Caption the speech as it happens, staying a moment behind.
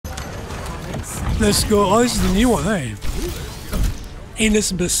Let's go. Oh, this is the new one, hey?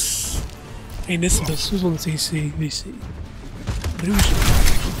 Inisbus. Who's on CC? VC.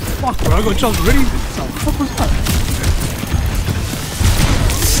 Fuck, bro, I got jump already. What the fuck was that?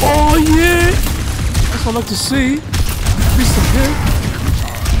 Oh, yeah! That's what I like to see. Piece of good.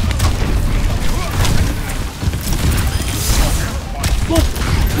 What?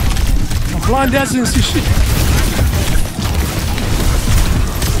 I'm blind dancing and see shit.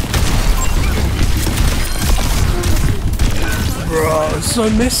 Bro, it's so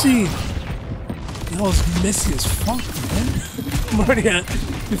messy. That was messy as fuck, man. I'm already at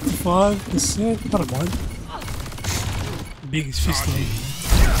 55%. I don't mind. Biggest fist on.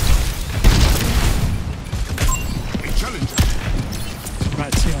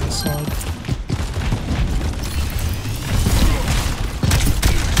 Rats here on the side.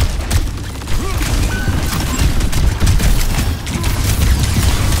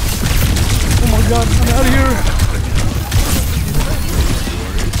 Oh my god, I'm out of here!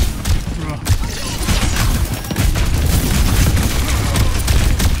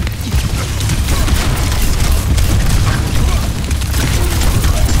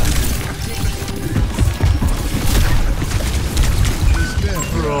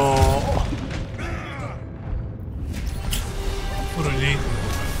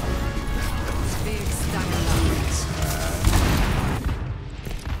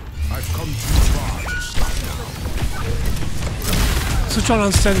 Still trying to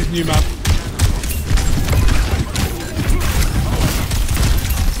understand this new map.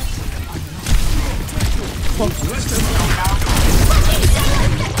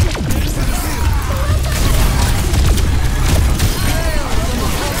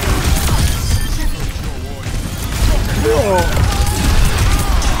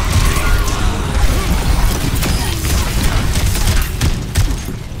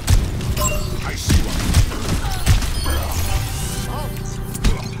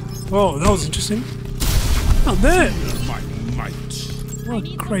 Oh, that was interesting. Oh, there! What a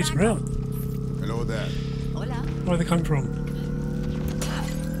crazy round. Hello there. Where are they coming from?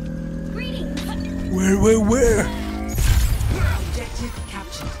 Where? Objective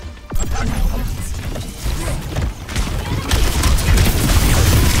captured.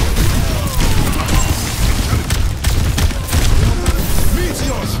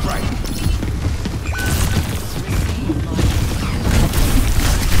 Meteor strike.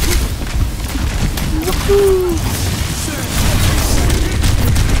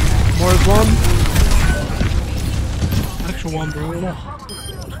 More is one. Actual one, bro. No.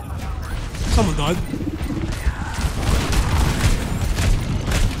 Someone died.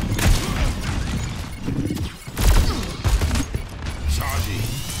 Charging.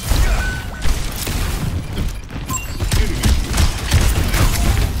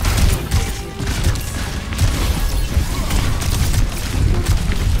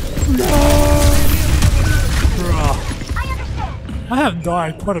 I have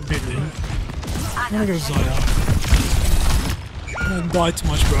died quite a bit, man. I'm gonna go Zarya. I don't die too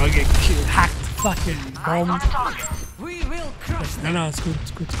much, bro. I get killed, hacked, fucking bombed. We will crush them. No, it's good,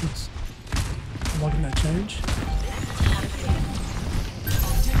 it's good, it's good. I'm liking that change.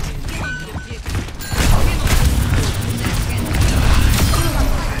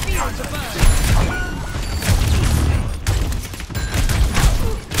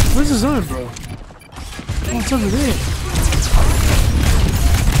 Where's the zone, bro? Oh, it's over there.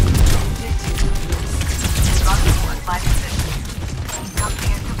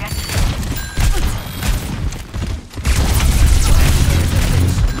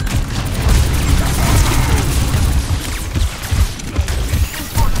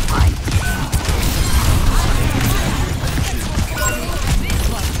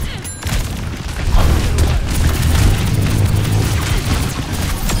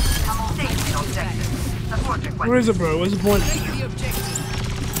 Where is it, bro? Where's the point?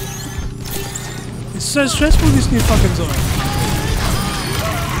 It's so stressful, this new fucking zone.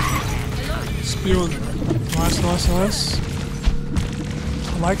 Spewing. Nice.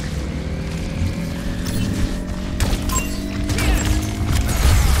 I like.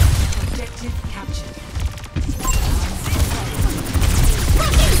 Objective captured.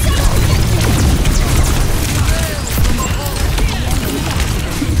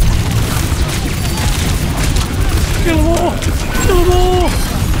 Kill them all! Kill them all!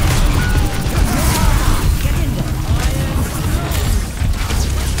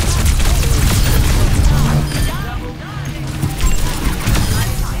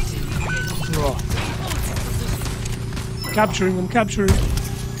 Capturing, I'm capturing.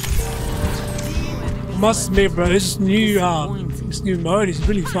 Must admit, bro, this new mode is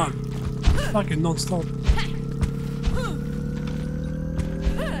really fun. fucking non-stop.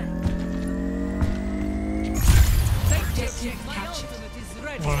 Objective captured.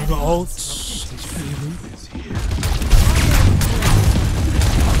 Well, I got ults. That's pretty good.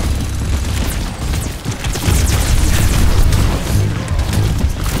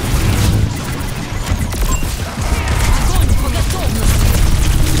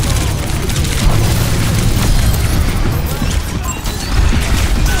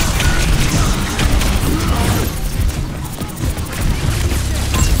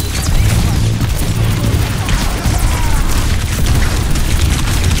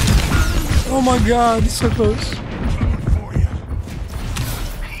 Oh my god, it's so close.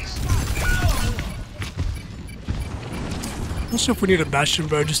 Not sure if we need a Bastion,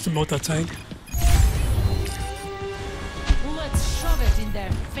 bro, just to multi-tank. Let's shove it in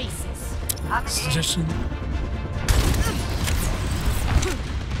their faces. Suggestion.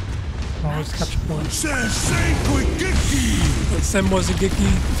 Oh, let's capture point. Sam was a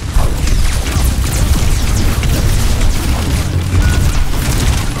Giki.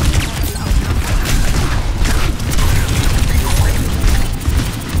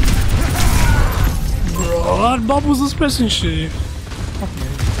 Bro, that bubbles the spacing shit. Okay.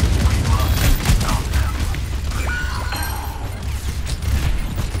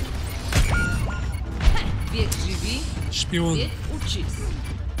 Век живи, Шпион. век учись.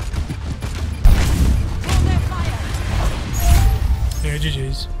 Yeah,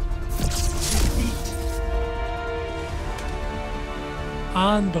 GG's.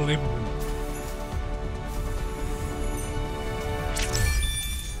 Unbelievable.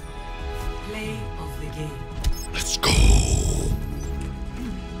 Play of the game. Let's go.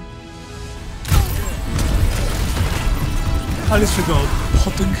 At least we got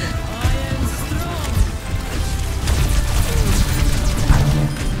potting.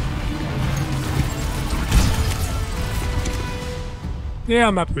 Yeah,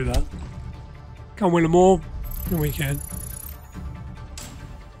 I'm happy with that. Can't win them all. I think we can.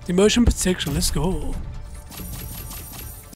 Emotion protection, let's go.